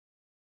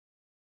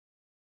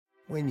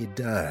When you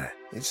die,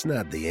 it's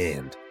not the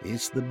end,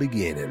 it's the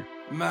beginning.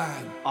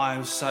 Man, I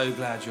am so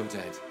glad you're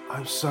dead.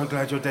 I'm so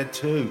glad you're dead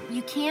too.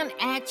 You can't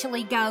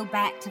actually go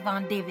back to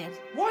Von Divid.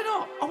 Why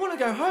not? I want to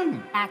go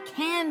home. I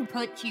can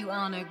put you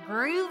on a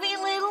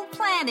groovy little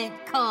planet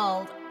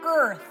called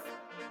Earth.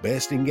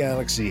 Best in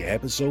Galaxy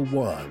Episode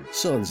 1,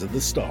 Sons of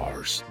the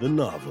Stars, the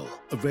novel,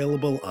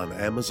 available on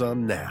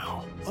Amazon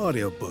now.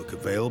 Audiobook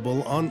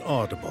available on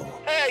Audible.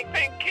 Hey,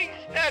 Pinky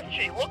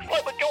Snatchy, looks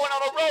like we're going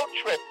on a road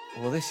trip.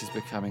 Well, this is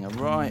becoming a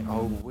right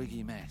old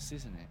wiggy mess,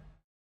 isn't it?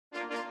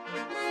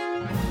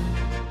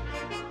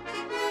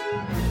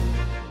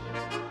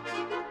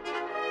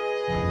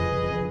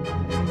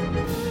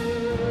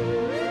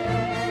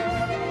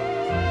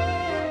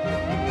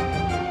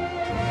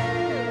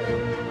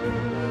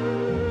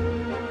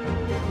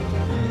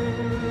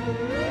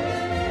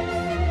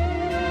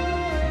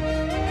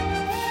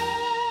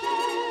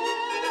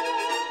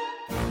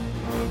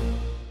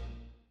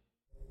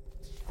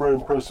 Very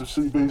impressive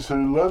CBs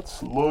here,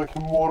 lads.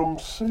 Liking what I'm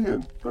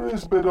seeing. But it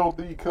is a bit odd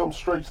that you come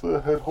straight to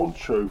the head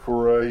honcho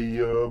for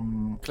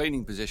a,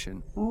 Cleaning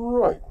position.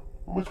 Right.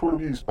 Which one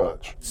have you used,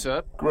 Patch?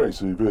 Sir, Great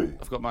CV.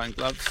 I've got my own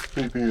gloves.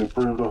 PP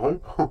improved, I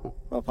hope.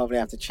 We'll probably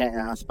have to check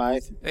that, I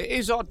suppose. It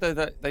is odd, though,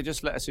 that they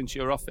just let us into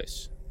your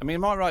office. I mean,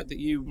 am I right that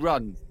you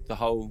run the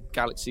whole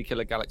Galaxy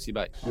Killer Galaxy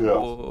base? Yeah.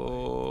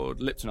 Or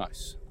Lipton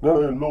Ice? No,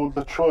 Lord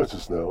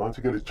Detritus now. I had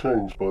to get it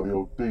changed by the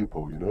old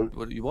depot, you know?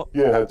 What?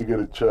 Yeah, I had to get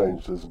it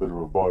changed. There's a bit of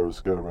a virus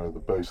going around the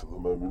base at the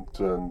moment,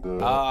 and,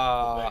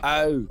 Oh.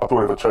 I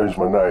thought if I changed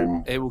my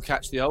name, It will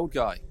catch the old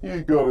guy.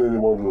 you got it in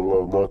one little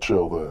old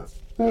nutshell there.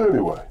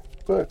 Anyway,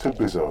 back to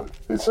Bizzo.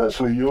 It's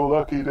actually your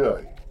lucky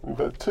day. We've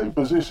had 2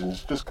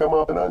 positions just come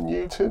up in our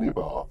new tinny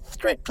bar.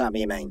 Strip club,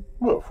 you mean?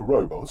 Well, for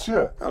robots,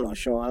 yeah. I'm not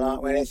sure I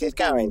like where this is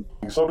going.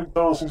 Exotic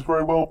dancing's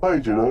very well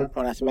paid, you know.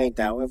 Well, that's me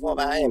dealt with. What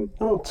about him?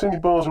 Well, tinny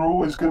bars are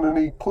always going to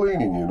need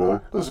cleaning, you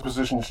know. There's a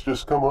position's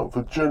just come up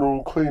for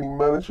general cleaning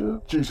manager.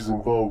 Duties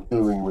involve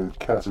dealing with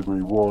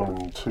category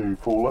 1 and 2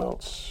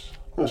 fallouts.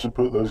 I should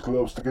put those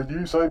gloves to good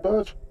use, eh,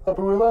 Badge?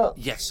 Happy with that?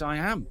 Yes, I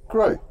am.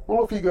 Great.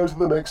 Well, off you go to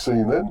the next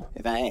scene then.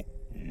 Is that it?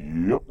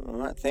 Yep. All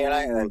right, see you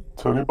later then.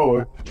 Tony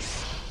boy.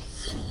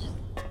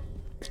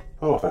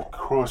 Oh, thank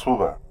Christ for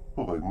that.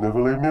 Well, they'd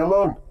never leave me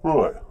alone.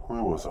 Right,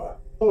 where was I?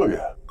 Oh,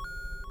 yeah.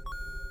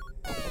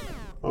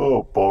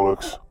 Oh,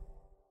 bollocks.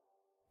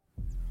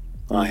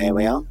 Right, here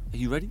we are. Are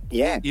you ready?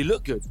 Yeah. You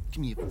look good.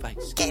 Give me your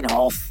face. Get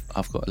off.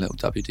 I've got a little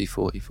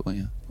WD-40 for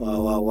you.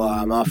 Whoa,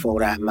 I'm off all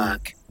that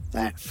muck.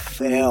 That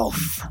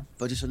filth.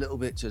 But just a little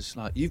bit, just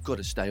like, you've got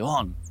to stay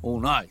on all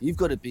night. You've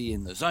got to be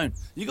in the zone.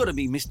 You've got to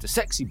be Mr.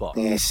 Sexy Bot.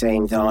 It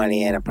seems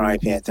highly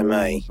inappropriate to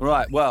me.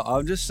 Right, well,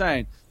 I'm just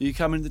saying, you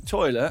come in the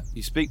toilet,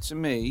 you speak to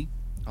me,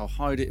 I'll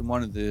hide it in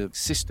one of the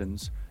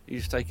cisterns, you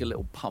just take a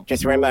little pump.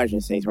 Just for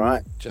emergencies,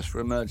 right? Just for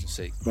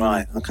emergency.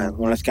 Right, okay,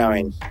 well, let's go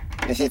in.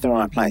 This is the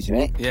right place, isn't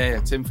it? Yeah,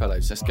 Tim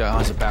Fellows, let's go.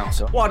 How's a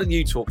bouncer? Why don't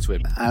you talk to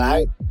him?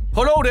 Hello?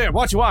 Hello there,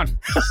 what you want?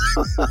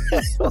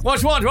 What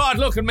you want? Right,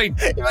 look at me.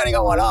 You've only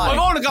got one eye. I've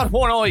only got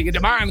one eye. The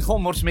man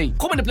come up to me.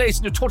 Come in the place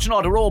and you're touching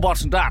all the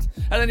robots and that.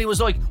 And then he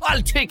was like,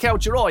 I'll take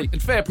out your eye. And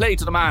fair play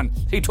to the man.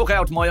 He took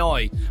out my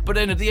eye. But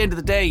then at the end of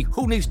the day,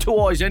 who needs 2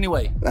 eyes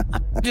anyway?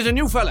 There's a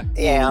new fella.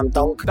 Yeah, I'm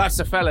Donk. That's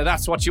the fella.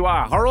 That's what you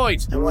are. All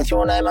right. And what's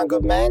your name, my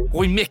good man?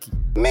 I'm Mickey.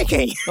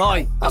 Mickey.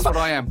 Aye, that's what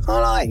I am. I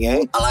like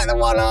you. I like the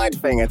one-eyed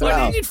thing as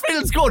well. It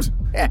feels good.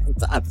 Yeah, it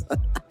does.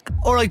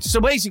 All right, so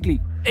basically,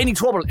 any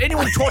trouble,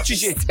 anyone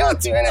touches you. Still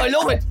doing it. I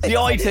love it, the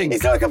eye thing.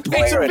 It's like a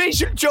pirate. It's a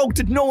visual joke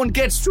that no one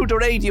gets through the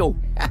radio.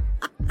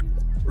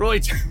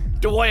 Right,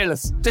 the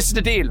wireless. This is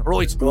the deal,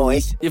 right?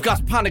 Right. You've got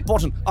a panic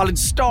button. I'll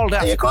install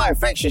that. You're quite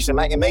infectious at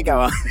making me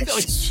go on.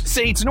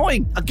 See, it's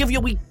annoying. I'll give you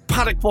a wee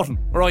panic button,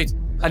 all right?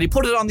 And you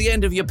put it on the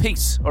end of your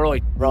piece, all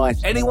right? Right.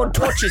 Anyone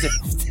touches it.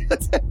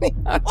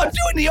 I'm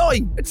doing the eye.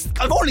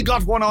 I've only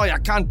got one eye. I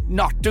can't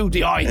not do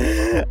the eye.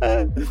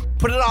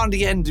 Put it on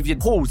the end of your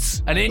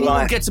hose. And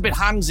anyone gets a bit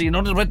handsy and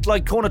a bit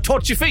like kind of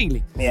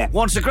touchy-feely. Yeah.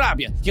 Wants to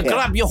grab you. You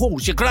grab your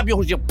hose.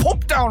 You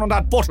pump down on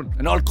that button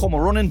and I'll come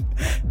running.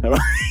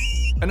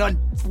 And I'll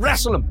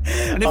wrestle them.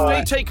 And if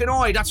they take an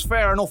eye, that's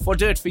fair enough. I'll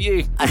do it for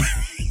you.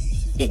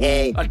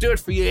 I'll do it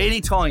for you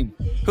anytime.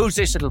 Who's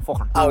this little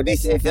fucker? Oh,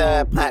 this is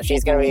Patch.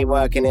 He's going to be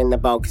working in the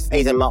bogs.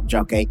 He's a mop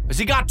jockey. Has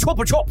he got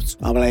Chuppa Chups?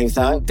 I believe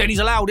so. Then he's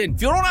allowed in.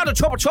 If you run out of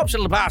Chuppa Chups,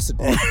 little bastard,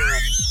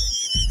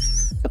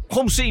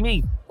 come see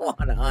me.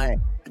 One eye.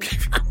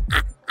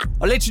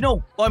 I'll let you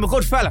know. I'm a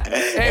good fella.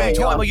 Every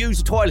time I use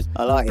the toilet.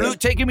 I like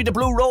it. Give me the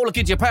blue roll, I'll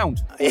give you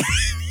 £1.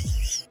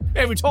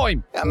 Every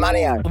time.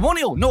 Money out.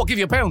 Money out? No, I'll give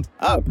you £1.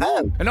 Oh,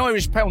 £1? An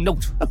Irish £1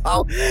 note.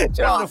 Oh, do you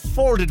know I've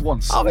afforded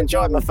once. I've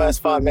enjoyed my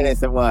first 5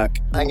 minutes at work.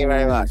 Thank you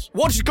very much.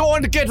 Once you go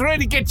on to get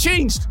ready, get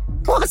changed.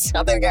 What?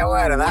 I didn't get a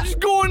word of that. Just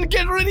go on and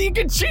get ready and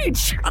get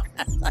changed.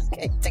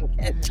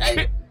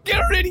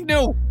 Get ready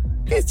now.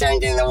 It's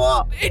changing the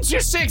what? It's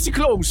your sexy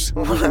clothes.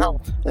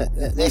 Well,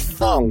 this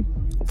thong.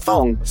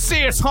 Thong.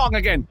 Say it thong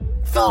again.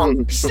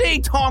 Thong.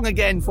 Say thong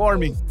again for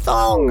me.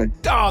 Thong.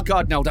 Oh,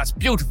 God, no, that's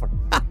beautiful.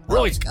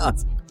 Right. God.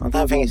 I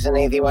don't think it's an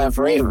easy word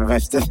for either of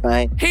us to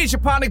say. Here's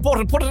your panic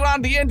button. Put it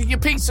on the end of your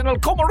piece and it'll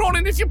come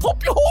running if you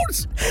pop your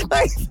horse.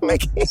 Thanks,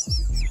 Mickey.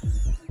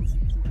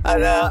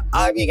 And I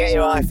hope you get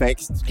your eye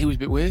fixed. He was a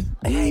bit weird.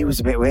 Yeah, he was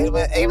a bit weird.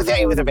 But he was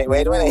a bit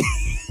weird, wasn't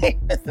he?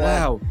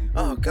 Wow.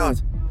 Oh, God.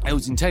 It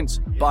was intense,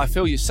 but I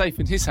feel you're safe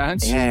in his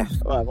hands. Yeah.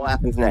 Well, what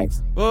happens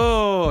next?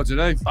 Oh, I don't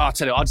know. I'll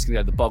tell you, I'm just going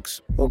to go to the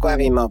bogs. We'll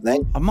grab your mop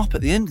then. I'm up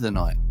at the end of the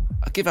night.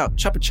 I give out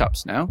chuppa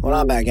chups now. Well,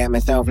 I better get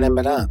myself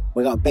limbered up.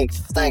 We got a big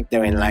stag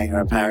doing later,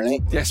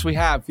 apparently. Yes, we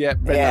have. Yeah,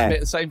 read that bit at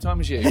the same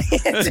time as you.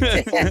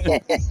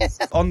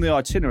 On the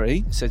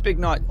itinerary, it says, big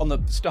night on the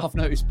staff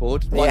notice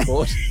board,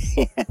 whiteboard.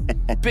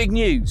 Big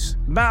news.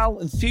 Mal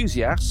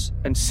enthusiasts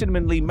and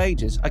Cinnamon Lee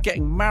Majors are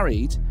getting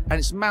married, and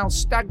it's Mal's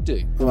stag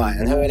do. Right,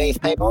 and who are these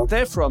people?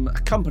 They're from a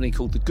company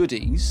called The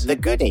Goodies. The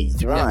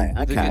Goodies, right,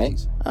 Yeah, okay. The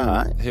Goodies. All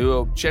right. Who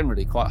are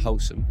generally quite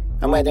wholesome.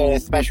 And we're doing a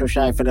special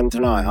show for them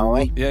tonight, are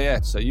we? Yeah,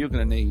 so you're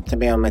going to need To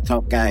be on the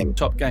top game.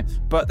 top game.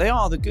 But they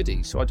are The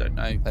Goodies, so I don't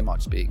know. They might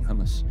just be eating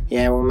hummus.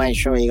 Yeah, we'll make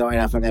sure you got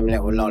enough of them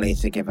little lollies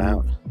to give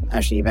out.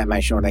 Actually, you better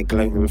make sure they're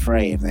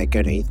gluten-free if they're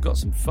Goodies. Got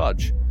some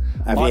fudge.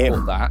 Have I you?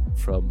 bought that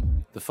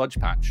from The Fudge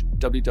Patch,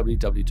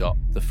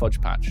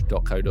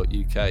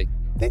 www.thefudgepatch.co.uk.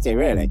 Did you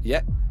really?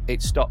 Yeah,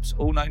 it stops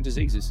all known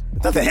diseases.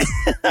 Does it?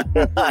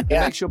 It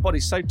Yeah. makes your body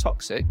so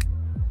toxic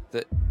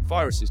that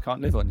viruses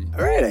can't live on you.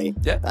 Really?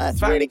 Yeah. That's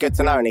Fact. really good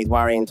to know in these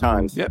worrying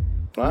times. Yep.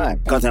 Right.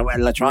 Because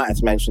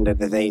Latritus mentioned a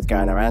disease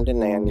going around,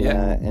 didn't he?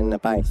 In the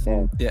base,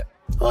 yeah. Yeah.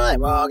 All right,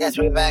 well, I guess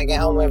we better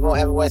get on with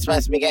whatever we're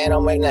supposed to be getting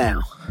on with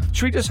now.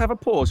 Should we just have a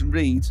pause and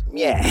read?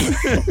 Yeah.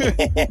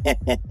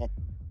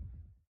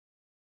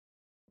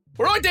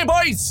 Right there,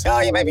 boys! Oh,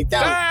 you made me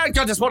dumb.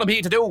 God, that's what I'm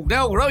here to do.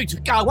 No,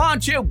 right. I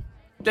want you,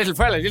 little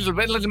fella,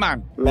 little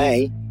man.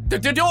 Me?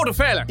 The older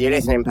fella. You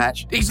listening,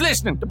 Patch? He's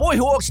listening. The boy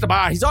who works the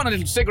bar, he's on a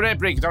little cigarette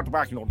break. He's out the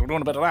back, they're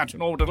doing a bit of that,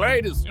 with the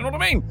ladies, you know what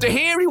I mean? The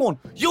hairy one.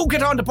 You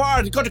get on the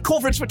bar, you've got the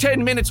coverage for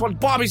 10 minutes while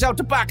Bobby's out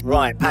the back.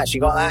 Right, Patch,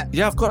 you got that?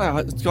 Yeah, I've got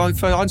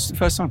that. I understood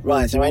first time.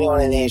 Right, so anyone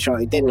in earshot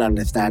who didn't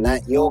understand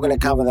that, you're going to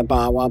cover the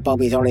bar while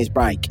Bobby's on his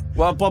break.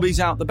 Well,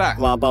 Bobby's out the back.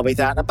 While Bobby's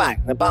out the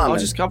back, the barman. I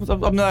just covered.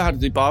 I know how to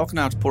do bar. I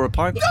know how to pour a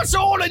pint. That's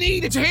all I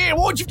needed to hear.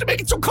 Why'd you have to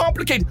make it so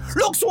complicated?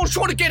 Look, someone's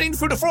trying to get in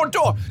through the front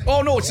door.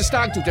 Oh no, it's the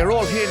stag do. They're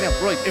all here now.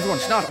 Right,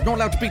 everyone's not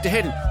allowed to beat the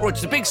head in. Right,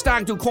 the big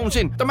stag do comes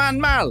in. The man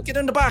Mal, get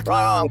in the back.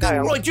 Right, I'm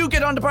going. Right, you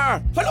get on the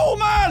bar. Hello,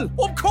 Mal.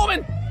 I'm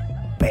coming.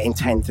 Bit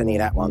intense, isn't he,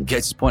 that one?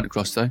 Gets his point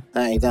across though.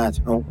 He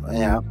does. Oh,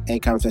 yeah, here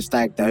comes the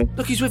stag do.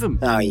 Look, he's with him.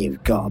 Oh,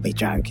 you've got to be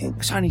joking.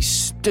 It's only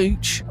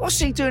Stooch. What's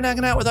he doing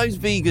hanging out with those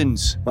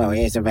vegans? Well,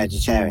 he is a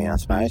vegetarian, I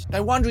suppose.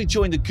 No wonder he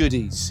joined the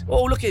Goodies.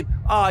 Oh, look at him.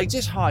 Oh, he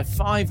just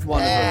high-fived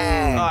one of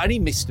them. Oh, and he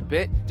missed a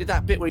bit. Did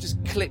that bit where he just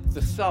clicked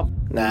the thumb.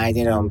 No, he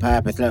did it on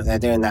purpose. Look, they're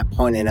doing that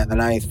pointing at the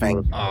nose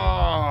thing.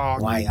 Oh.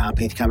 Wait up,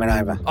 he's coming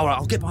over. All right,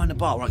 I'll get behind the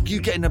bar. Right, you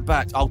get in the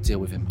back. I'll deal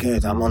with him.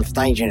 Good, I'm on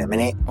stage in a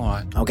minute. All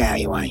right. I'll get out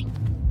of your way.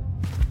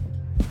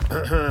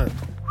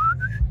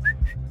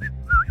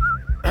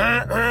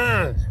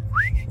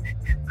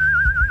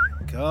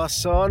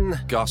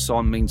 Garçon.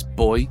 Garçon means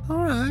boy. All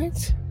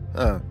right.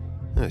 Oh,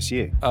 that's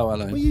you. Oh,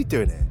 hello. What are you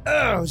doing here? Oh,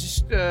 I was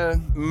just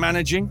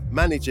managing,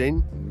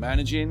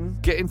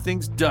 getting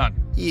things done.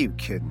 You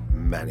can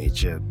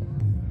manage a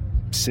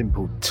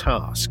simple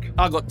task.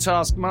 I got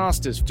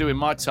taskmasters doing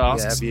my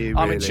tasks. Yeah, have you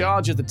I'm in really?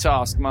 charge of the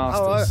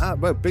taskmasters.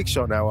 Well, big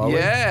shot now, are we?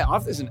 Yeah,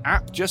 there's an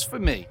app just for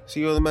me. So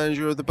you're the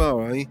manager of the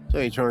bar, are you? So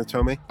you're trying to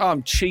tell me?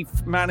 I'm chief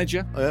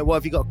manager Why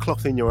have you got a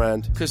cloth in your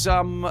hand? because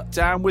I'm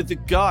down with the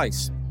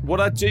guys. What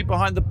I do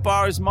behind the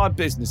bar is my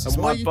business. It's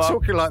And why my are you bar.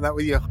 talking like that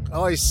with your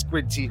eyes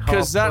squinty half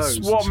Because that's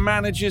closed? what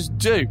managers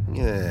do.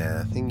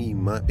 Yeah, I think you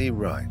might be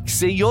right.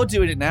 See, you're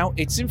doing it now.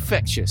 It's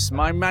infectious.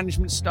 My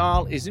management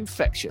style is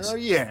infectious. Oh,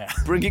 yeah.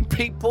 Bringing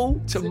people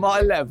to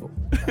my level.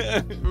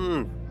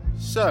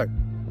 So,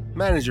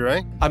 manager,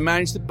 eh? I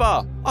manage the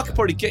bar. I could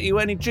probably get you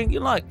any drink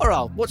you like. All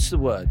right, what's the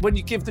word? When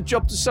you give the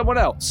job to someone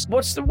else,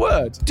 what's the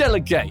word?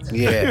 Delegate.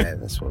 Yeah,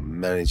 that's what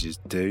managers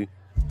do.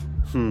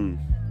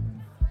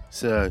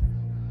 So,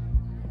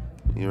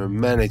 you're a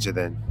manager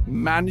then?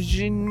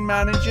 Managing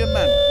manager.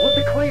 Would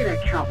the cleaner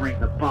covering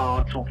the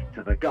bar talking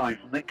to the guy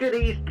from the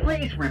Goodies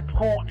please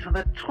report to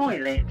the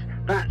toilet?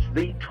 That's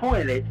the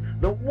toilet,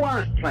 the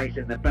worst place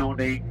in the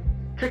building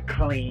to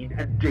clean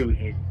and do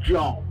his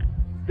job.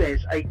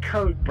 There's a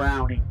code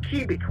brown in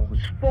cubicles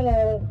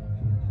 4,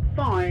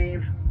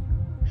 5,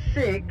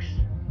 6,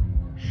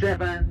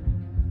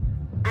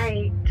 7,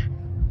 8,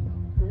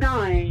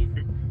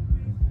 9,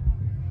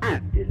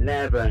 and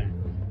 11.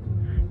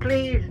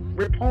 Please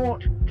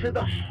report to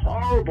the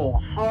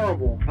horrible,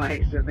 horrible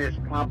place in this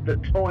club, the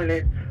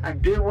toilet,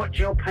 and do what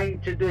you're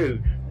paid to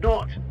do,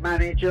 not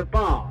manage a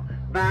bar.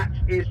 That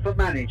is for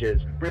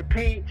managers.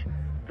 Repeat,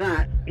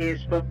 that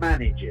is for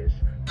managers.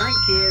 Thank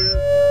you.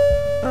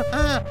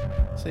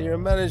 So you're a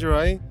manager,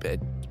 eh? Bit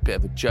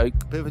of a joke.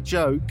 Bit of a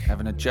joke.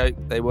 Having a joke,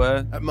 they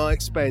were. At my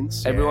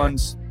expense.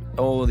 Everyone's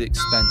all the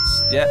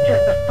expense. Yeah.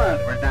 Just a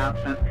further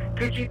announcement.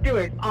 Could you do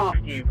it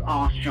after you've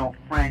asked your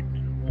friend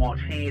what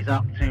he's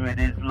up to in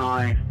his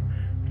life?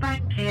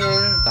 Thank you.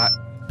 That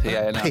PA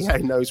announcer. PA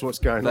knows what's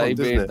going on,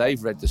 doesn't it?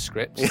 They've read the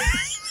scripts.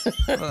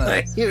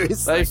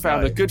 They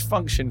found a good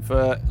function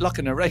for like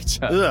a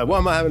narrator. Ugh, why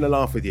am I having a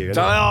laugh with you?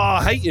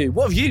 I hate you.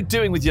 What are you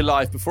doing with your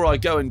life before I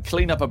go and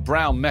clean up a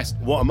brown mess?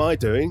 What am I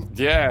doing?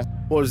 Yeah.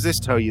 What does this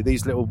tell you?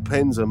 These little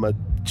pins on my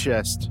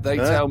chest. They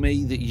tell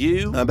me that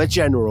you... I'm a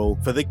general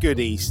for the Good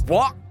East.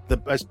 What?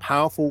 The most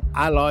powerful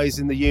allies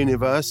in the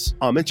universe.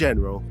 I'm a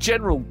general.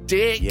 General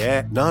Dick?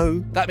 Yeah,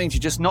 no. That means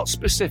you're just not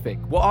specific.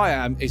 What I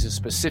am is a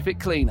specific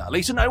cleaner. At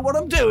least I know what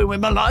I'm doing with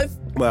my life.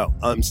 Well,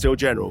 I'm still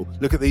general.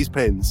 Look at these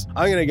pins.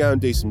 I'm going to go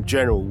and do some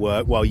general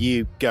work while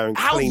you go and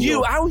How are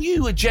you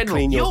a general?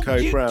 Clean your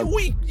Code Brown.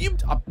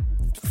 I'm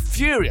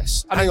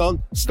furious. Hang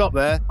on, stop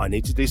there. I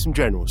need to do some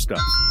general stuff.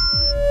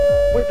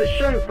 With the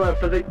chauffeur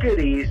for the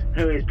goodies,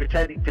 who is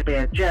pretending to be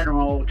a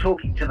general,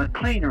 talking to the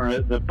cleaner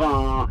at the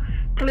bar,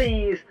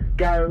 please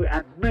go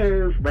and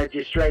move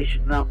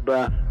registration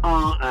number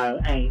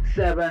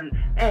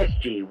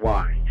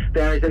RO87SGY.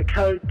 There is a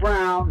Code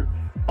Brown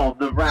on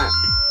the ramp.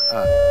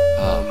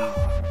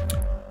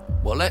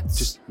 Well, let's...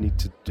 Just need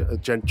to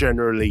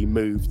generally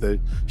move the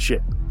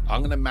ship.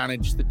 I'm going to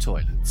manage the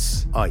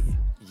toilets. Are you?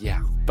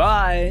 Yeah.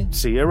 Bye.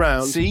 See you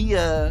around. See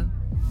ya.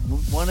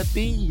 Won't wanna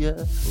be ya. Don't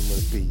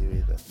want to be you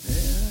either.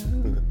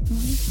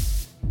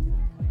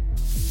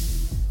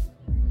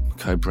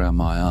 Code Brown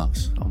my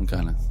ass. I'm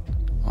going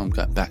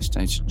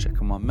backstage to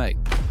check on my mate.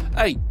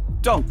 Hey,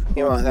 Donk.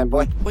 You all right then,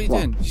 boy? What are you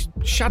doing?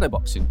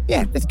 Shadowboxing?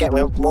 Yeah, let's get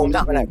warmed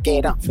up and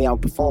geared up for the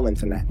old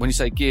performance and that. When you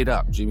say geared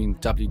up, do you mean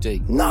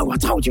WD? No, I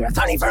told you, it's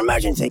only for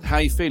emergency. How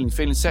are you feeling?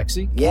 Feeling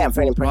sexy? Yeah, I'm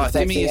feeling pretty Right, sexy.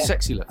 give me your yeah.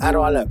 sexy look. How do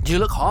I look? You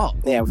look hot.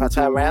 Yeah, if I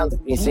turn around,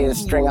 you see the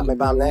string up my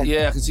bum there?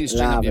 Yeah, I can see a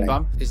string up your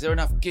Lovely. bum. Is there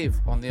enough give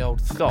on the old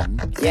thong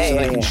so Yeah, they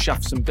yeah. can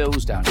shove some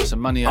bills down, some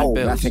money Oh,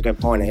 bills? that's a good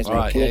point, isn't it?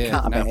 Right, Can yeah, you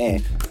cut a now, bit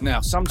here?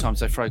 Now, sometimes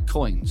they throw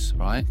coins,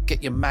 right?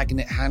 Get your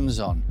magnet hands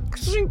on.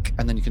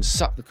 And then you can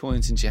suck the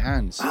coins into your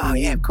hands. Oh,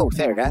 yeah, of course.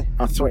 There we go.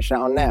 I'll switch that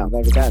on now.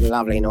 There we go.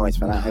 Lovely noise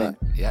for that, isn't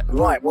it? Yeah.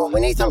 Right, well,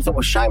 we need some sort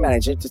of show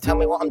manager to tell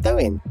me what I'm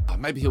doing. Oh,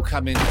 maybe he'll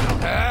come in.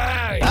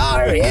 Hey! Oh,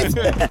 there he is.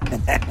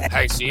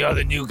 Hey, so you're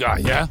the new guy,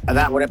 yeah?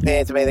 That would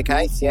appear to be the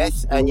case,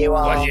 yes. And you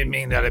are... What do you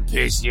mean that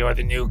appears you're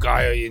the new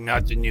guy or you're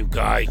not the new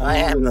guy? I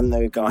am the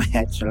new guy,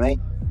 actually.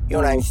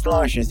 Your name's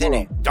Slashers, isn't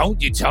it?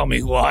 Don't you tell me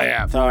who I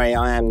am. Sorry,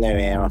 I am new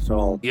here, after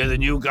all. You're the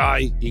new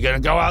guy. You're gonna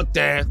go out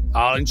there.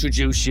 I'll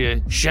introduce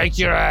you. Shake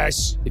your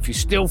ass. If you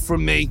steal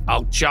from me,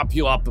 I'll chop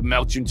you up and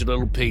melt you into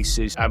little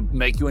pieces and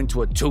make you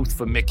into a tooth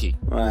for Mickey.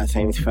 Well, that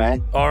seems fair.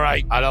 All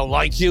right, I don't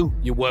like you.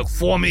 You work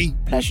for me.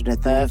 Pleasure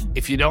to serve.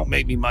 If you don't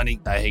make me money,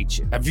 I hate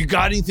you. Have you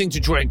got anything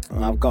to drink?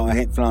 Well, I've got a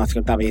hit flask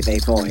of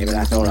WD-40, but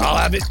that's all right. I'll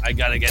have it. I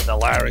gotta get the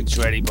larynx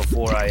ready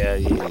before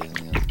I, Do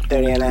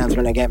the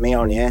announcement and get me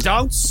on, yeah?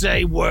 Don't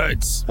say words.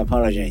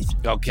 Apologies.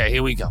 Okay,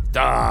 here we go.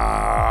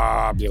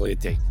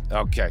 WD.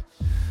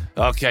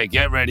 Okay,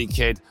 get ready,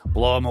 kid.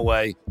 Blow him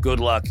away. Good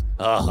luck.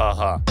 Ha ha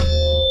ha.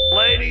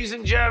 Ladies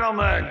and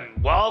gentlemen,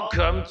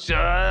 welcome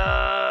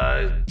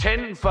to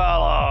Tin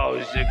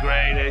Fellows, the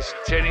greatest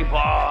tinny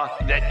bar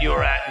that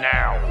you're at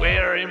now.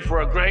 We're in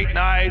for a great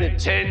night of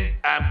tin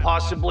and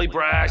possibly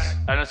brass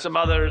and some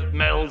other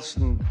metals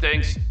and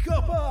things.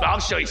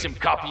 I'll show you some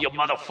copper, you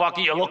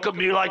motherfucker. You look at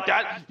me like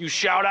that, you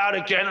shout out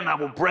again and I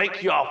will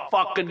break your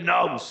fucking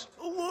nose.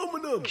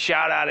 Aluminum.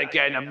 Shout out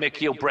again and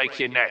Mickey will break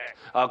your neck,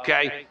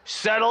 okay?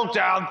 Settle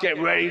down, get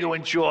ready to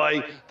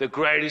enjoy the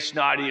greatest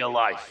night of your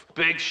life.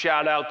 Big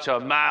shout out to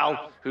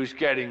Mal, who's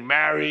getting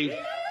married.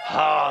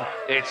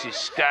 It's his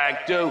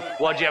stag do.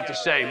 What'd you have to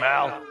say,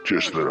 Mal?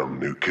 Just that I'm a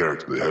new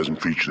character that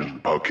hasn't featured in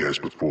the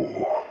podcast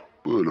before,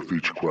 but I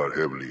feature quite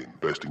heavily in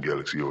Best in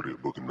Galaxy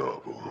audiobook and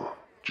novel.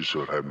 Just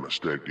thought having my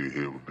stag do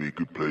here would be a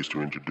good place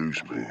to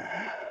introduce me.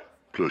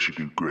 Plus, you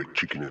do great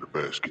chicken in a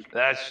basket.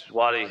 That's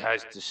what he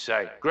has to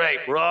say. Great,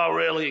 we're all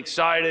really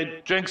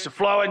excited. Drinks are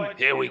flowing.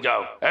 Here we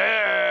go.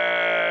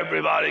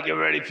 Everybody get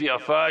ready for your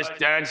first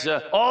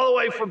dancer. All the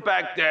way from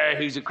back there,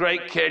 he's a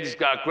great kid. He's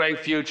got a great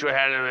future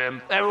ahead of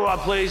him. Everyone,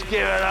 please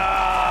give it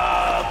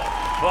up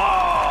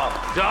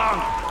for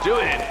Donk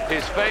doing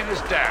his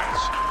famous dance,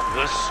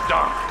 the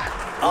Stunk.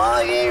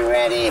 Are you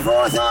ready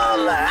for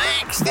some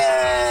action?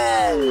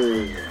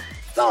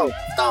 Stomp,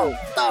 stomp,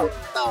 stomp,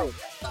 stomp,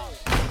 stomp.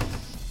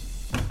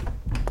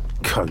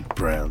 Code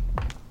Brown.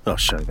 I'll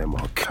show them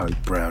what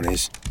Code Brown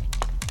is.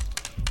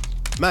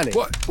 Manny,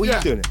 what are you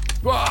doing?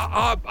 Well,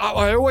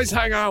 I always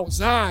hang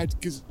outside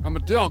because I'm a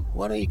dog.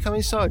 Why don't you come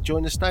inside,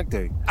 join the stag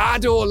do? I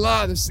don't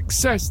like the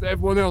success that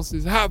everyone else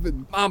is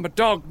having. I'm a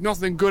dog,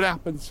 nothing good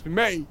happens for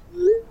me.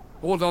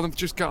 Hold on, I've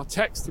just got a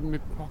text in my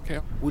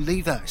pocket. We'll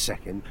leave that a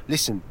second.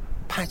 Listen,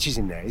 Patch is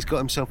in there. He's got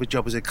himself a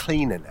job as a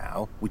cleaner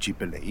now, would you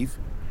believe?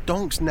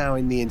 Donk's now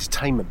in the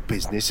entertainment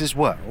business as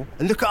well.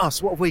 And look at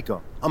us, what have we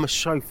got? I'm a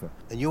chauffeur,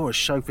 and you're a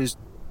chauffeur's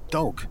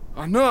dog.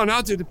 I know, and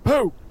I did the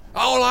poo.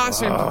 All I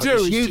seem to do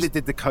it's is you just... that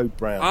did the Code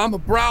Brown. I'm a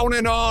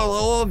browning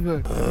all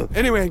over.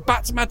 Anyway,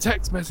 back to my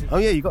text message. Oh,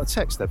 yeah, you got a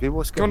text, have you?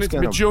 What's Gone going into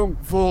my on?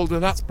 junk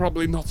folder. That's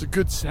probably not a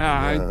good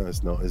sign. No,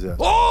 it's not, is it?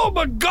 Oh,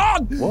 my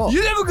God! What?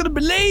 You're never going to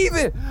believe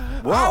it!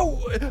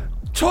 What? How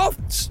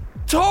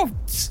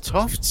Tufts.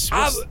 Tufts?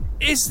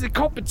 It's the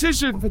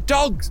competition for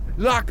dogs,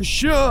 like a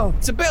show.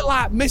 It's a bit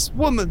like Miss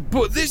Woman,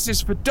 but this is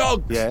for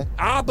dogs. Yeah.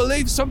 I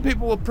believe some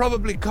people will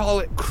probably call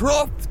it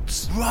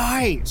Crufts.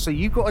 Right, so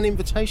you've got an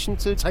invitation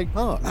to take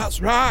part?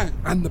 That's right.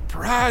 And the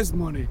prize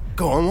money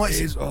Go on, what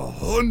is is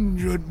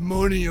 100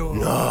 money.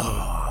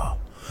 No,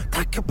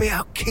 that could be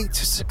our key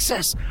to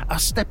success, our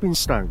stepping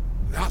stone.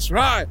 That's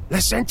right.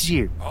 Let's enter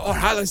you. All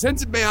right, let's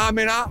enter me. I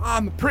mean,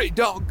 I'm a pretty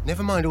dog.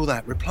 Never mind all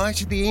that. Reply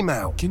to the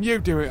email. Can you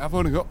do it? I've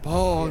only got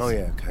paws. Oh,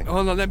 yeah, okay.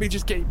 Hold on, let me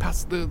just get you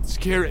past the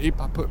security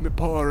by putting my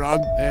paw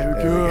on. There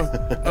we go.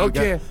 There we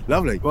Okay. go.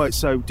 Lovely. Right,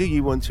 so do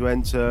you want to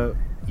enter?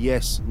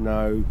 Yes,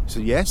 no. So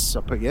yes,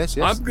 I put yes.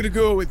 I'm going to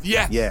go with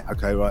yes. Yeah,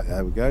 okay, right,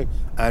 there we go.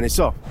 And it's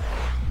off.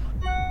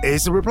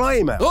 Here's the reply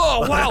email.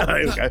 Oh, wow.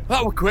 There we go.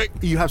 That was quick.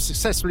 You have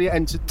successfully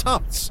entered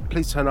Tufts.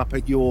 Please turn up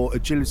at your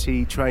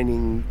agility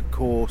training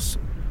course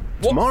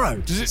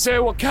tomorrow. Does it say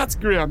what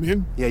category I'm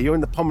in? Yeah, you're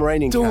in the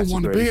Pomeranian Don't category.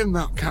 want to be in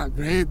that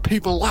category.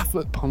 People laugh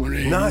at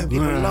Pomeranian. No,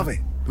 people love it.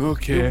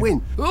 Okay. You'll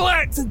win.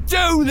 Let's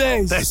do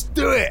this. Let's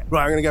do it.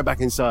 Right, I'm going to go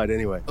back inside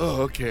anyway.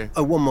 Oh, okay.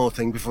 Oh, one more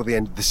thing before the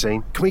end of the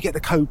scene. Can we get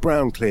the code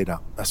brown cleared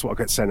up? That's what I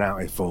got sent out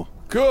here for.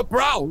 Go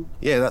brown.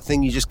 Yeah, that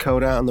thing you just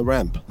curled out on the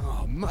ramp.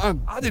 Oh,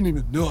 man. I didn't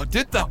even know I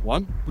did that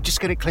one. We'll just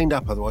get it cleaned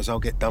up, otherwise I'll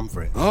get done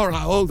for it. All right,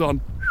 hold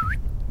on.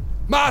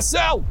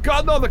 Marcel,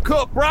 got another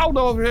cut brown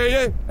over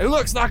here. It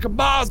looks like a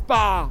Mars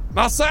bar.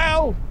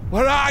 Marcel,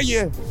 where are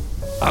you?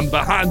 I'm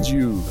behind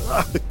you.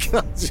 Oh,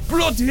 God.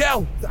 Bloody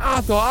hell. I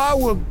thought I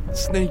was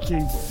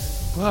sneaky.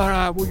 All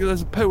right, well,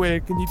 there's a poo here.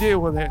 Can you deal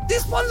with it?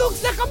 This one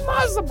looks like a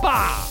Mars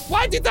bar.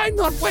 Why did they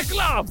not wear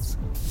gloves?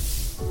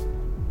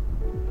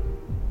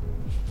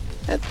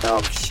 A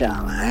dog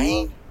show,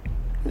 eh?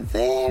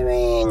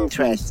 Very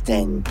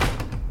interesting.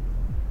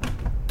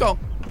 Doc,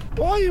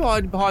 why are you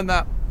hiding behind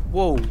that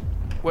wall,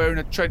 wearing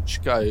a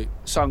trench coat,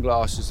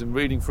 sunglasses, and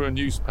reading through a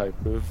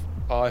newspaper with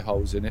eye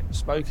holes in it,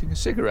 smoking a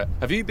cigarette?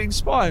 Have you been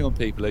spying on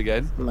people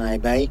again?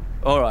 Maybe.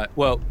 All right,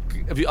 well,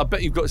 I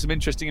bet you've got some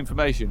interesting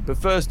information. But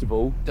first of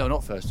all, no,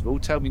 not first of all,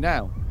 tell me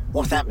now.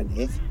 What's happened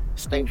is,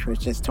 Steve was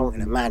just talking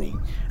to Manny,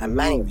 and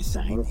Manny was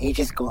saying he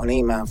just got an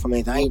email from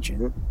his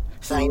agent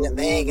saying that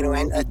they're going to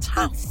enter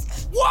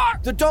Tufts.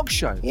 What? The dog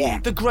show?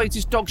 Yeah. The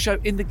greatest dog show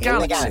in the In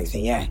galaxy? the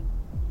galaxy, yeah.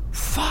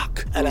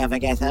 Fuck. And have a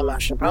guess how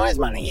much the prize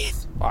money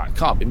is. Well, it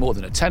can't be more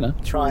than a tenner.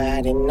 Try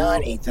adding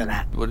 90 to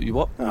that.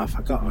 What? Oh, I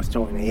forgot I was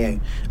talking to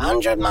you.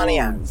 100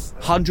 money-os.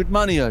 100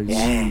 money-os?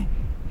 Yeah.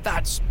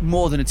 That's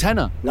more than a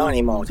tenner.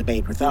 90 more to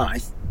be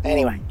precise.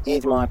 Anyway,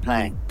 here's my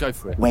plan. Go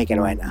for it. We're going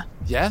to enter.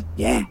 Yeah?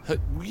 Yeah.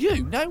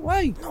 You? No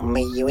way. Not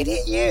me, you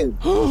idiot,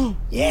 you.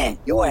 Yeah,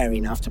 you're hairy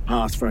enough to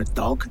pass for a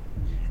dog.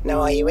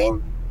 Now, are you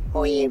in?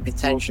 Or are you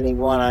potentially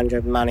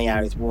 100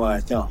 money-os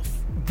worth off?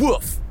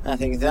 Woof.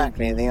 That's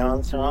exactly the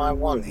answer I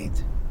wanted.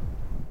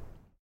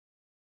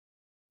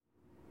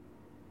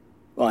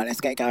 Right,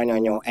 let's get going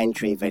on your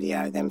entry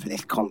video then for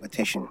this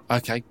competition.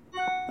 Okay.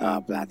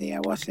 Oh, bloody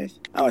hell, what's this?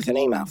 Oh, it's an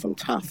email from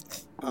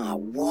Tufts. Oh,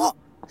 what?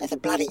 There's a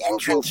bloody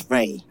entrance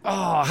fee.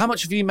 Oh, how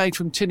much have you made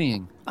from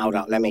tinnying? Hold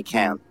up, let me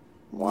count.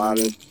 One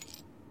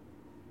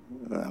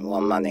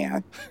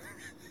money-o.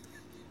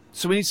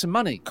 So we need some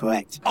money.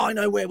 Correct. I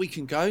know where we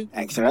can go.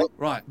 Excellent.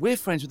 Right, we're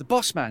friends with the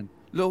boss man,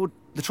 Lord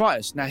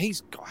Latritus. Now,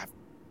 he's got to have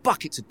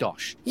buckets of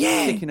dosh.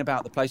 Yeah. Thinking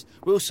about the place.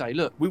 We'll say,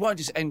 look, we won't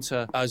just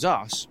enter as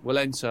us. We'll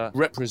enter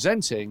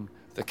representing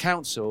the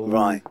council.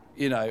 Right.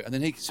 You know, and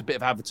then he gets a bit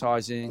of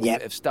advertising, Yep. a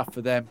bit of stuff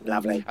for them.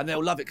 Lovely. And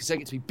they'll love it because they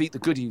get to beat the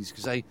goodies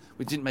because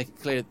we didn't make it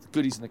clear that the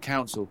goodies and the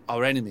council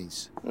are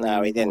enemies.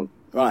 No, he didn't.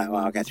 Right,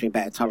 well, I guess we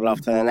better toddle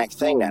off to the next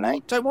thing then, eh?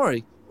 Don't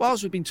worry.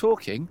 Whilst we've been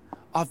talking,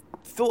 I've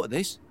thought of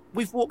this.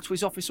 We've walked to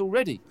his office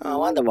already. I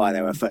wonder why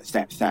there were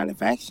footsteps sound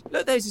effects.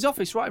 Look, there's his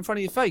office right in front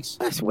of your face.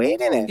 That's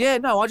weird, isn't it? Yeah,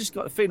 no, I just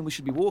got a feeling we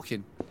should be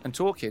walking and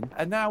talking,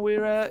 and now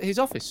we're at his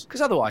office. Because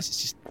otherwise it's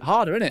just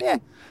harder, isn't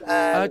it?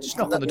 Yeah. Just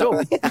knock on the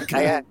door.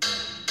 Okay, yeah.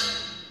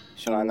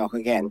 Shall I knock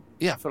again?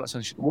 Yeah, I feel like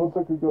someone should... 1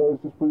 second, guys.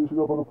 Just finishing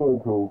up on a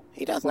phone call.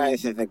 He does know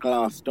this is a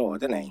glass door,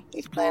 doesn't he?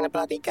 He's playing a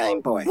bloody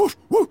Game Boy. Woof,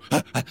 woof.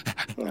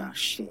 Oh,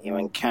 shit, you're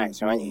in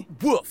character, aren't you?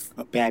 Woof.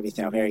 But behave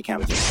yourself, here he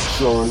comes.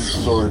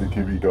 Sorry to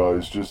keep you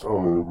guys just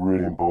on a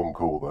really important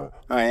call there.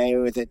 Oh, yeah,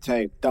 who was it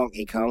too?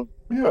 Donkey Kong?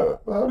 Yeah,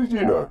 how did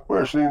you know?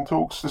 We're actually in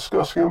talks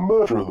discussing a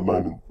murder at the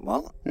moment.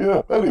 What?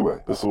 Yeah,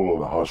 anyway, that's all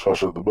on a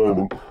hush-hush at the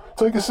moment.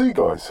 Take a seat,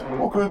 guys.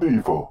 What can I do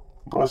you for?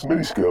 Nice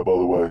miniskirt, by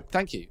the way.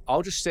 Thank you.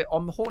 I'll just sit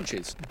on the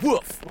haunches.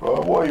 Woof.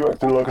 Why are you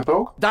acting like a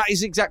dog? That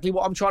is exactly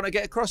what I'm trying to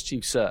get across to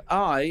you, sir.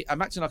 I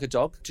am acting like a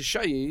dog to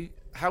show you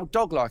how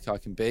dog-like I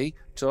can be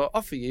to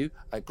offer you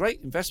a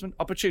great investment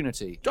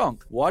opportunity.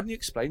 Donk, why don't you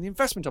explain the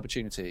investment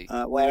opportunity?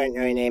 We're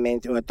entering him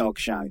into a dog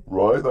show.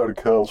 Right, that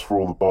accounts for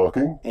all the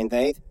barking.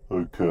 Indeed.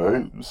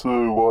 Okay,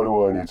 so why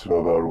do I need to know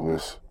about all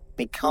this?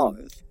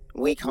 Because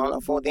We can't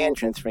afford the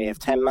entrance fee of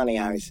 10 money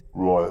owes.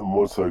 Right, and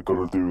what's that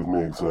got to do with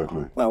me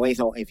exactly? Well, we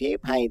thought if you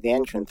paid the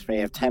entrance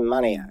fee of 10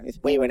 money owes,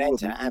 we would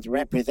enter as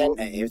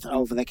representatives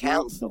of the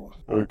council.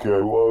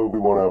 Okay, why would we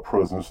want our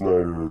presence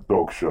known at a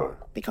dog show?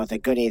 Because the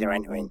goodies are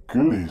entering.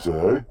 Goodies,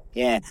 eh?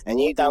 Yeah, and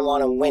you don't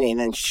want them winning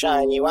and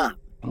showing you up.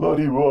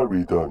 Bloody right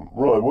we don't.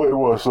 Right, where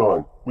do I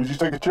sign? Would you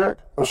take a check?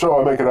 Or shall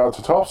I make it out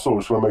to Tufts,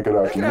 or shall I make it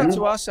out to you? Make it out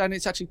to us, and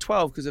it's actually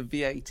 12 because of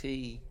VAT.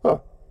 Huh.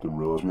 Didn't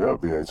realise we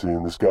have VAT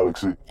in this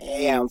galaxy.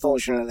 Yeah,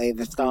 unfortunately,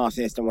 the star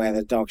system where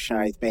the dog show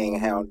is being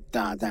held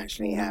does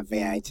actually have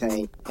VAT.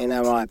 You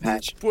know, right,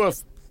 Patch?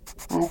 Woof.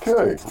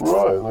 Okay,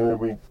 right, there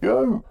we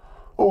go.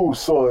 All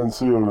signed,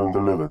 sealed and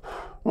delivered.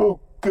 Well,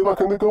 good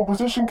luck in the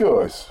composition,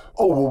 guys.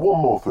 Oh, well,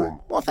 one more thing.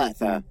 What's that,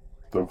 sir?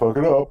 Don't fuck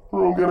it up,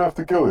 or I'm gonna have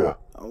to kill you.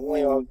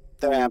 We will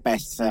do our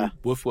best, sir.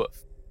 Woof,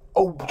 woof.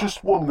 Oh,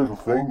 just one little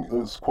thing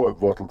that's quite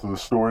vital to the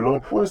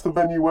storyline. Where's the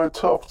venue where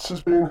Tufts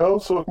is being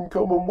held so I can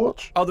come and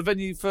watch? Oh, the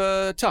venue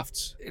for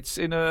Tufts. It's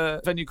in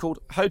a venue called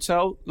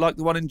Hotel, like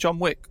the one in John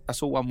Wick.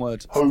 That's all one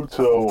word.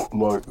 Hotel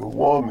like the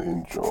one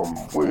in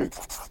John Wick.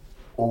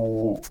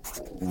 All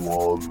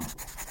one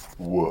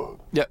word.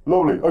 Yep.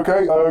 Lovely.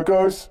 Okay,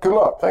 guys, good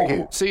luck. Thank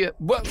you. See ya.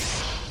 Well,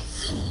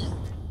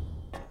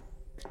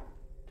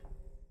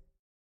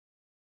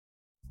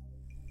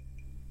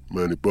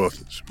 Manny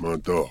Buttons, my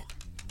dog.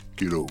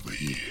 Get over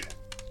here.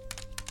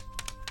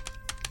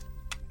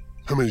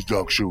 How many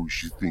dog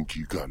shows you think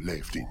you got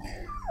left in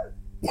you?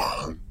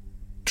 1,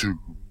 2,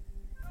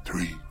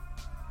 3,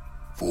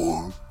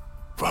 4,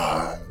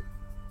 5,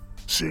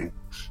 6,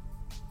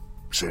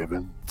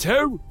 7,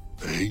 2?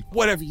 8.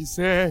 Whatever you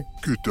say.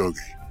 Good doggy.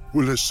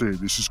 Well, let's say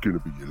this is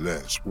gonna be your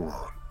last one.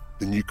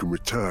 Then you can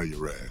retire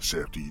your ass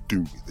after you do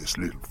me this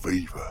little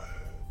favor.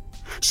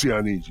 See,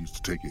 I need you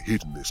to take a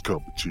hit in this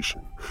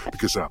competition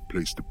because I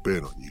placed a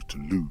bet on you to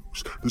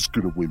lose that's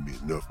gonna win me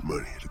enough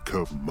money to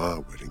cover my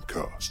wedding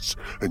costs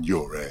and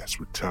your ass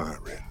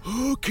retiring.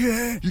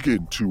 Okay. You're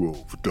getting too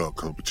old for dog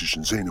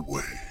competitions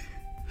anyway.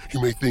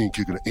 You may think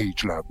you're gonna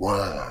age like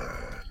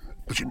wine,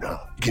 but you're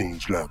not. You can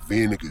age like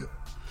vinegar.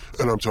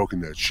 And I'm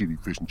talking that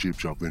shitty fish and chip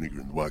shop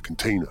vinegar in the white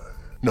container,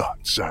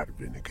 not cider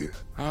vinegar.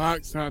 I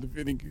like cider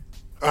vinegar.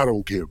 I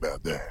don't care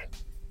about that.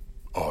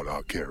 All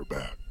I care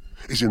about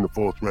is in the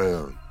 4th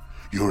round,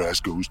 your ass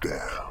goes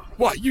down.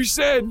 What, you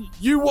saying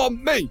you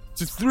want me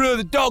to throw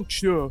the dog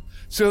show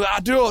so that I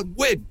don't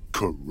win?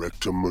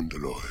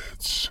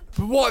 Correctamundiloids.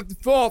 But what if the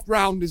 4th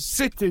round is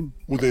sitting?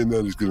 Well, then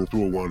that is going to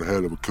throw one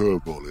hell of a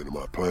curveball into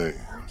my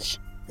plans.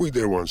 Wait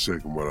there 1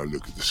 second while I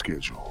look at the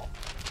schedule.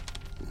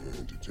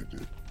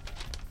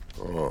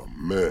 Oh,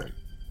 man.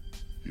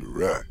 You're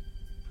right.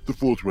 The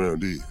 4th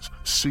round is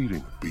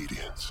seating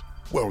obedience.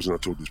 Why wasn't I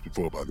told this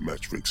before by the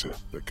match fixer?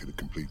 That could have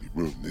completely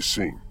ruined this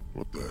scene.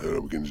 What the hell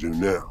are we going to do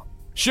now?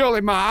 Surely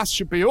my ass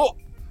should be up.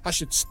 I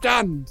should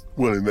stand.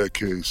 Well, in that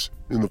case,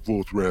 in the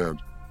 4th round,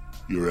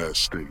 your ass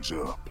stays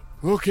up.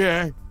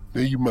 Okay.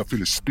 Now you might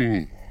feel a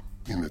sting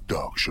in the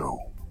dog show.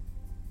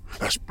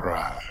 That's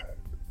pride.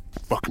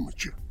 Fucking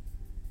with you.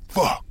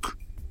 Fuck.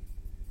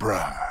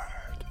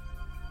 Pride.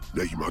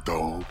 Now you my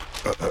dog.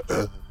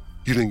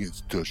 You didn't get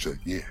to touch that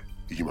yet.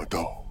 You my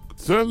dog.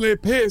 Certainly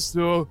appears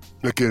so.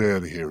 Now get out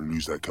of here and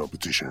lose that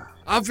competition.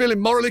 I'm feeling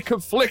morally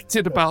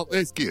conflicted about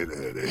this. Get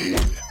out of here.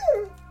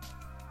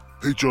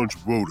 Hey, John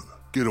Travolta,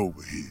 get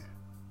over here.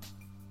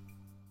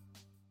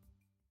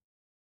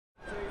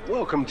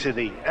 Welcome to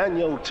the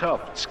annual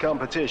Tufts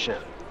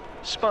competition,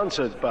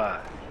 sponsored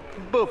by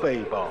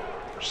Buffet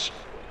Bars.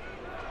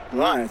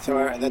 Right, so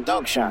we're at the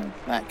dog show.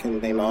 That couldn't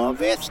be more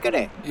obvious, could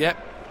it?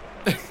 Yep.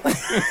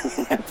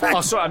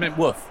 Oh, sorry, I meant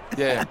woof.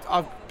 Yeah,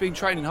 I've been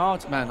training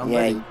hard, man. I'm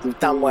ready. You've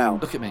done well.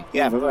 Look at me.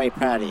 Yeah, we're very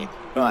proud of you.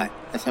 Right,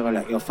 let's have a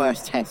look. Your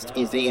first test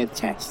is the ear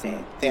test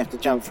here. You have to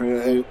jump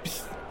through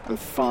hoops and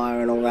fire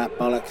and all that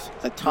bollocks.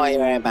 So tie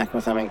your hair back or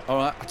something. All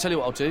right, I'll tell you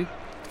what I'll do.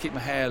 To keep my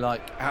hair,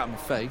 like, out of my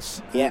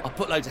face, Yeah. I'll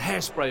put loads of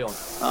hairspray on.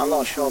 I'm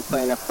not sure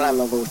putting a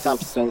flammable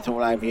substance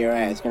all over your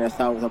hair is going to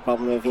solve the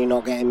problem of you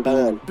not getting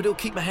burned. But it'll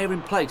keep my hair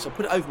in place. I'll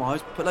put it over my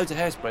eyes, put loads of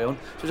hairspray on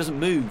so it doesn't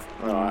move.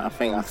 All right, I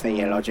think I see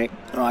your logic.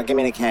 All right, give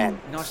me the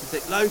can. Nice and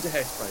thick. Loads of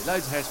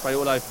hairspray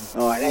all over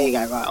me. All right, there you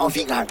go. Right, off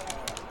you go.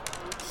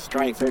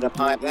 Straight through the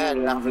pipe there.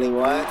 Lovely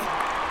work.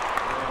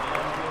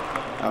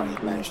 Oh,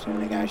 he's managed to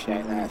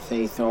negotiate that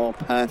seesaw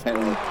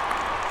perfectly. Here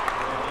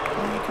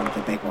comes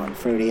the big one.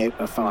 Through the hoop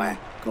of fire.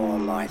 Go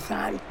on, my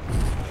son.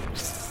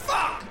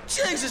 Fuck!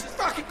 Jesus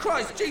fucking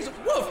Christ! Jesus!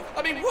 Woof!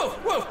 I mean, woof!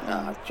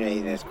 Oh,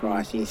 Jesus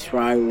Christ, he's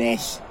thrown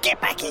this.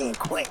 Get back in,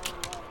 quick.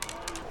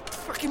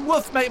 Fucking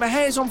woof, mate, my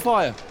hair's on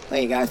fire.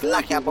 There you go. It's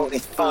lucky I bought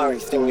this fire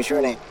extinguisher,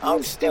 innit?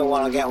 Hold still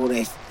while I get all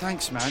this.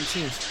 Thanks, man.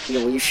 Cheers. Yeah,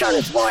 well, you shone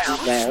us right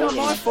up there. It's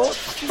not my fault.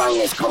 Thrown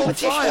this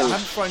competition. I haven't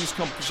thrown this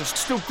competition.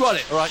 Still got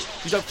it, all right?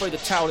 You don't throw the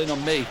towel in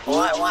on me.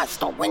 All right,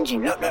 stop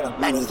whinging. Look,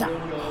 Manny's up.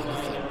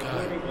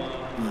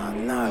 Oh,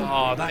 no. no.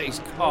 Oh, that is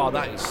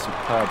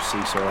superb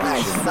seesaw That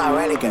is action. so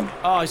elegant.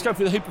 Oh, he's going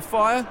through the hoop of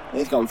fire.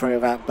 He's gone through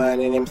without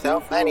burning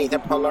himself, and he's a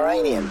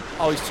Pomeranian.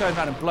 Oh, he's turned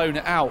around and blown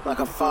it out. Like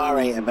a fire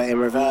eater, but in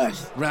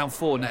reverse. Round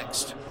 4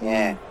 next.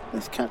 Yeah,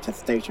 let's cut to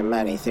Stooge and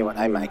Manny, see what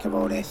they make of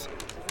all this.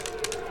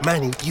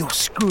 Manny, you're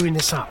screwing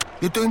this up.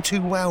 You're doing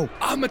too well.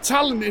 I'm a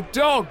talented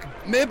dog.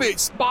 Maybe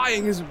it's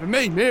spying isn't for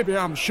me. Maybe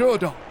I'm a show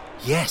dog.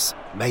 Yes,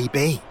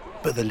 maybe.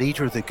 But the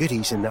leader of the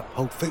goodies in that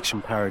Pulp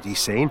Fiction parody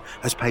scene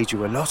has paid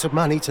you a lot of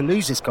money to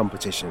lose this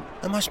competition.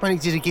 How much money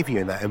did he give you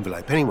in that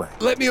envelope anyway?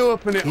 Let me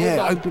open it.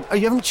 Yeah, Hold on.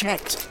 you haven't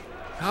checked.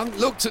 I haven't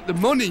looked at the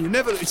money.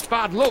 It's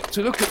bad luck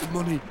to look at the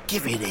money.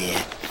 Give it here.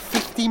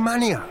 50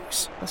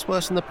 money-os. That's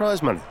worse than the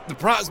prize money. The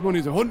prize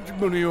money's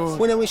 100 money-os.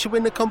 Well, then we should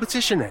win the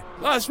competition then.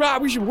 That's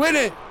right, we should win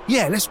it.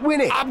 Yeah, let's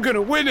win it. I'm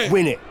gonna win it.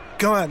 Win it.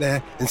 Go out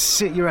there and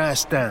sit your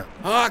ass down.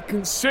 I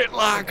can sit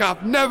like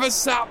I've never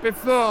sat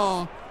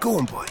before. Go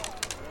on, boy.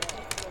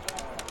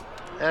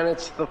 And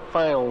it's the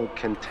final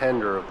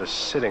contender of the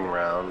sitting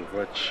round,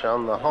 which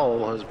on the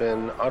whole has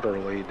been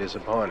utterly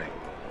disappointing.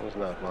 There's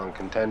not one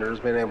contender who's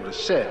been able to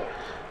sit,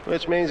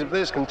 which means if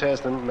this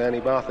contestant, Manny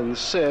Bothans,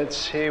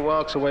 sits, he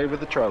walks away with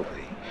the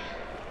trophy.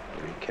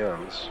 Here he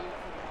comes.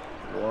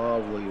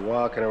 Wobbly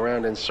walking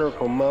around in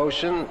circle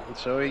motion,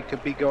 so he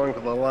could be going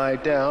for the lie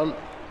down.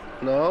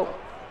 No.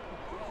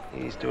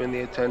 He's doing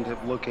the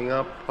attentive looking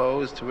up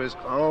pose to his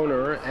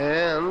owner,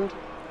 and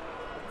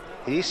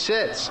he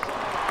sits.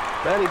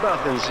 Manny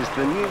Bothans is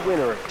the new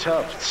winner of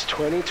Tufts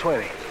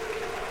 2020.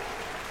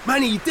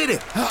 Manny, you did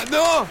it.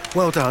 No.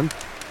 Well done.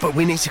 But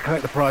we need to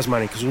collect the prize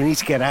money because we need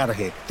to get out of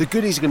here. The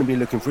goodies are going to be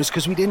looking for us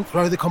because we didn't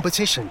throw the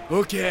competition.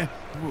 Okay,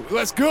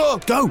 let's go.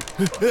 Go.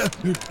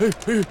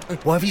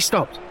 Why have you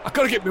stopped? I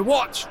gotta get my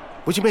watch.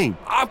 What do you mean?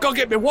 I've gotta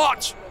get my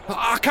watch.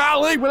 I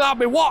can't leave without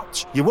my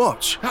watch. Your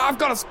watch? I've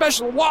got a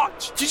special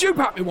watch. Did you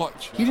pack my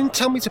watch? You didn't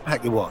tell me to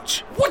pack your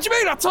watch. What do you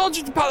mean? I told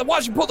you to pack the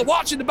watch and put the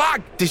watch in the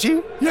bag. Did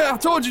you? Yeah, I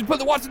told you to put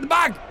the watch in the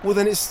bag. Well,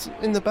 then it's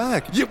in the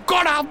bag. You've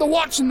got to have the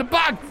watch in the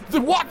bag. The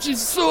watch is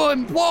so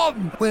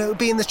important. Well, it'll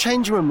be in the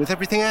changing room with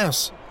everything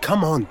else.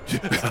 Come on. You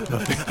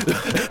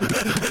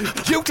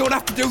don't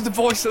have to do the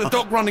voice of the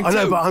dog running I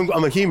know, too. but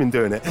I'm a human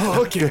doing it.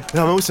 Oh, okay.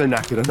 I'm also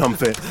knackered and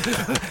unfit.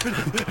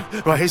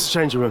 Right, here's the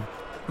changing room.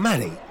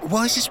 Manny,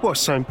 why is this watch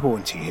so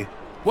important to you?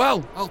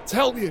 Well, I'll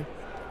tell you.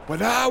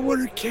 When I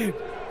was a kid,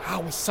 I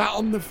was sat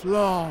on the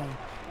floor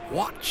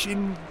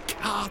watching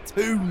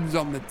cartoons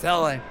on the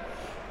telly.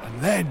 And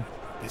then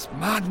this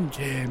man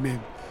came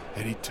in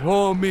and he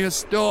told me a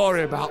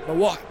story about the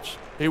watch.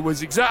 It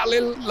was exactly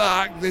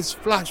like this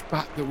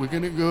flashback that we're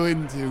going to go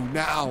into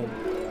now.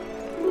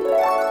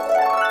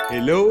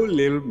 Hello,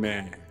 little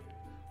man.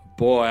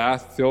 Boy, I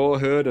sure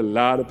heard a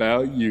lot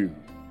about you.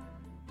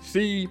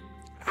 See,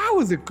 I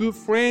was a good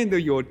friend of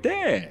your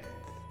dad.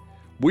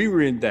 We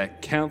were in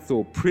that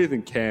council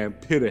prison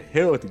camp pit of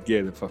hell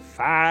together for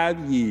 5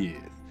 years.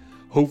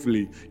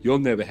 Hopefully, you'll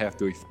never have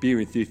to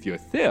experience this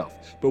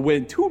yourself. But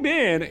when two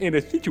men in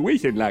a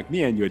situation like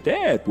me and your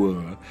dad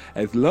were,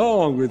 as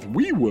long as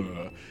we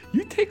were,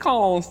 you take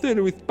on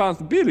certain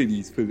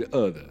responsibilities for the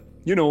other.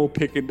 You know,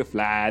 picking the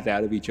flies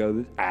out of each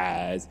other's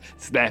eyes,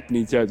 slapping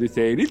each other,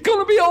 saying, "It's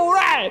gonna be all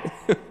right."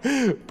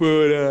 But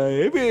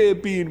if it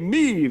had been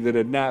me that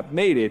had not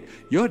made it,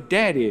 your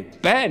daddy,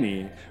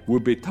 Benny,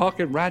 would be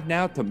talking right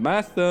now to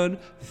my son,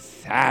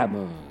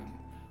 Simon.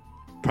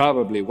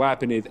 Probably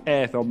wiping his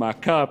ass on my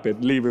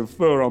carpet, leaving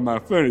fur on my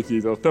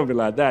furnishings or something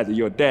like that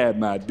your dad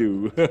might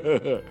do.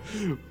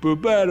 But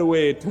by the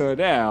way it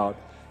turned out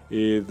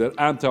is that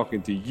I'm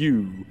talking to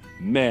you,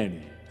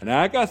 Manny. And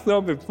I got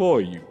something for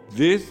you.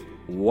 This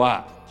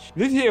watch.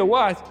 This here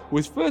watch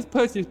was first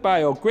purchased by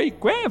your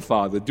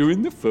great-grandfather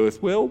during the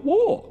First World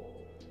War.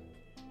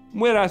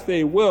 When I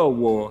say World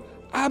War,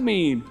 I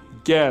mean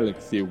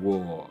Galaxy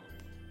War.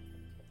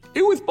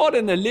 It was bought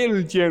in a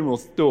little general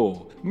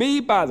store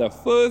made by the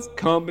first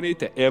company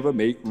to ever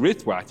make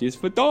wristwatches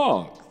for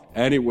dogs.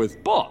 And it was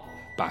bought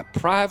by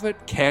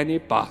Private Kenny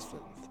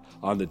Bothans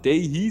on the day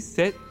he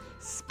set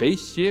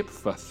spaceship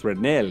for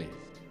Threnelli.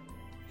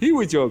 He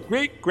was your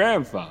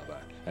great-grandfather,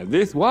 and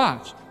this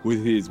watch was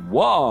his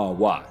war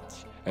watch.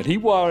 And he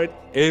wore it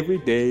every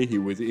day he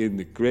was in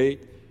the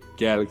Great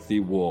Galaxy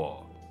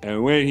War.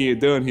 And when he had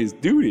done his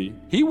duty,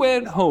 he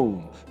went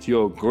home to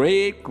your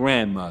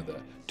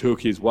great-grandmother,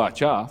 took his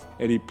watch off,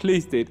 and he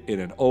placed it in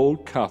an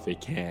old coffee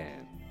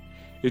can.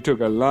 It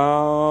took a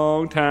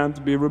long time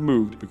to be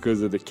removed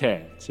because of the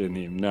catch and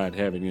him not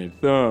having any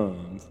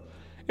thumbs.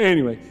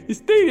 Anyway, it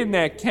stayed in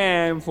that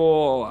can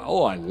for,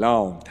 a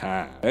long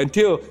time.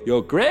 Until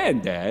your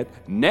granddad,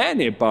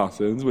 Nanny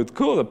Bothans, was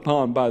called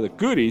upon by the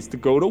goodies to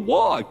go to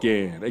war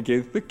again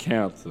against the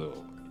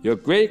council. Your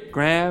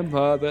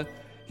great-grandfather,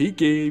 he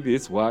gave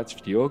this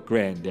watch to your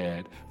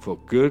granddad for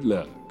good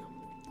luck.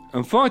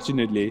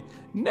 Unfortunately,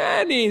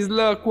 Nanny's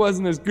luck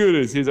wasn't as good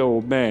as his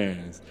old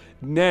man's.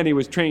 Nanny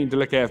was trained to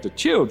look after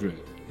children,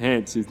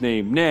 hence his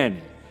name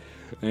Nanny.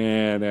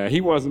 and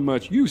he wasn't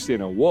much use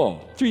in a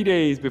war. 3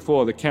 days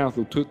before the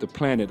council took the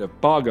planet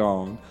of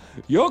Boggon,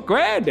 your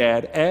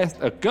granddad asked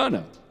a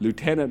gunner,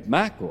 Lieutenant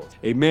Michaels,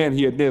 a man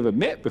he had never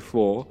met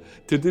before,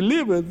 to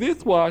deliver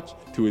this watch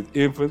to his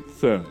infant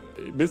son.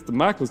 Mr.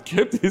 Michaels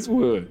kept his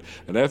word,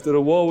 and after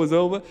the war was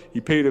over, he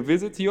paid a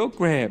visit to your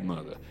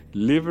grandmother,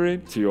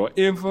 delivering to your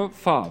infant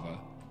father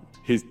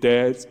his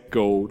dad's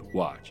gold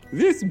watch.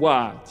 This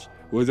watch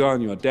was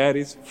on your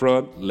daddy's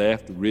front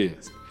left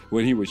wrist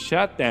when he was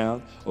shot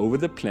down over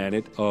the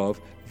planet of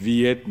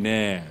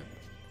Vietnam.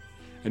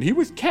 And he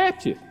was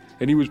captured,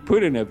 and he was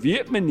put in a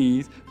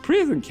Vietnamese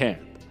prison camp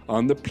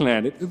on the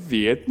planet of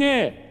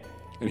Vietnam.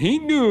 And he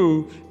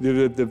knew that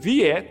if the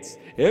Viets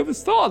ever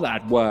saw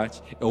that watch,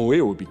 it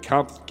would be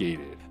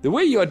confiscated. The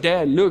way your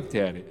dad looked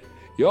at it,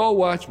 your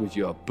watch was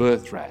your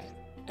birthright,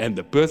 and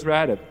the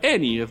birthright of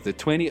any of the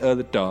 20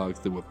 other dogs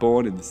that were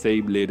born in the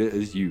same litter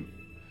as you.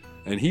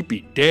 And he'd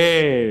be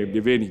damned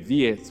if any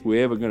Viets were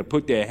ever going to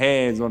put their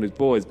hands on his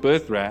boy's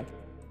birthright.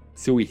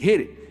 So he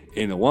hid it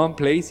in the one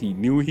place he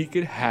knew he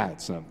could hide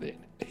something,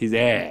 his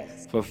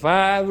ass. For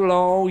 5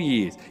 long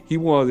years, he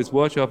wore this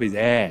watch off his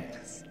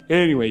ass.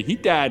 Anyway, he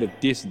died of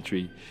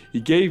dysentery.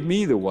 He gave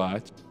me the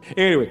watch.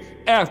 Anyway,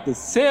 after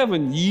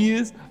 7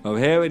 years of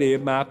having it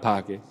in my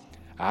pocket,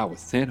 I was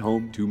sent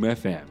home to my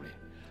family.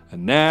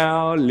 And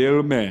now,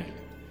 little man,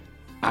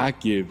 I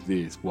give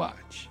this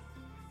watch,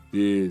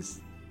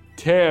 this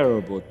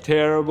terrible,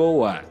 terrible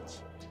watch,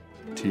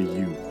 to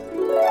you.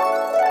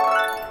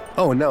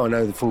 Oh, now I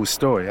know the full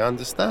story. I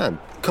understand.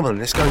 Come on,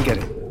 let's go and get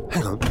it.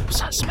 Hang on,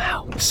 what's that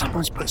smell?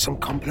 Someone's put some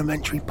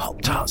complimentary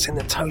Pop-Tarts in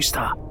the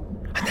toaster.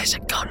 And there's a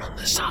gun on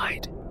the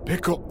side.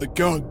 Pick up the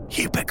gun.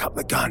 You pick up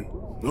the gun.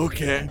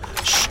 Okay.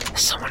 Shh, there's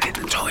someone in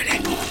the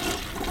toilet.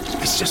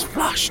 It's just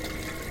flushed.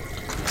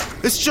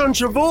 It's John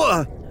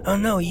Travolta. Oh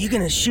no, you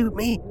gonna shoot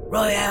me?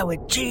 Royale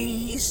with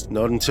cheese?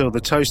 Not until the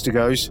toaster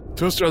goes.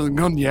 Toaster hasn't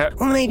gone yet.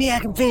 Well, maybe I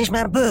can finish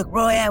my book,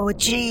 Royale with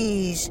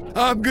cheese.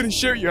 I'm gonna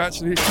shoot you,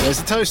 actually. There's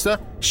the toaster.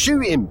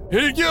 Shoot him.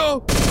 Here you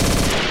go.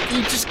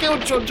 You just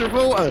killed John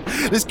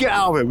Travolta. Let's get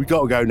out of here. We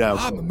gotta go now.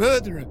 I'm a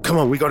murderer. Come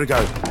on, we gotta go.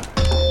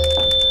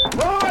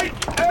 Right,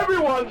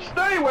 everyone,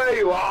 stay where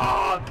you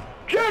are.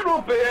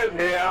 General Beard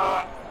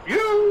here.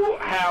 You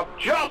have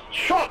just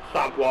shot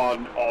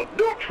someone on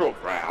neutral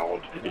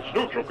ground. It's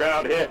neutral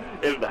ground here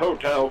in the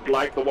hotel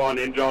like the one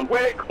in John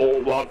Wick, all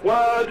one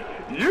word.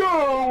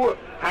 You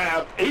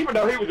have, even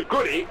though he was a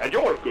goodie, and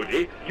you're a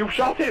goodie, you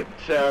shot him.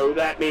 So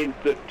that means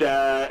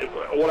that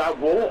all-out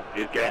war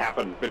is going to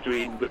happen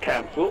between the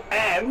council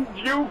and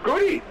you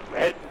goodies.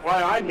 That's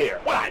why I'm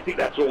here. Well, I think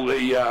that's all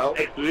the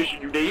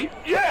exposition you need.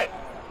 Yeah,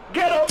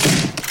 get up.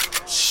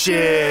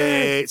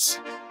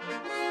 Shit.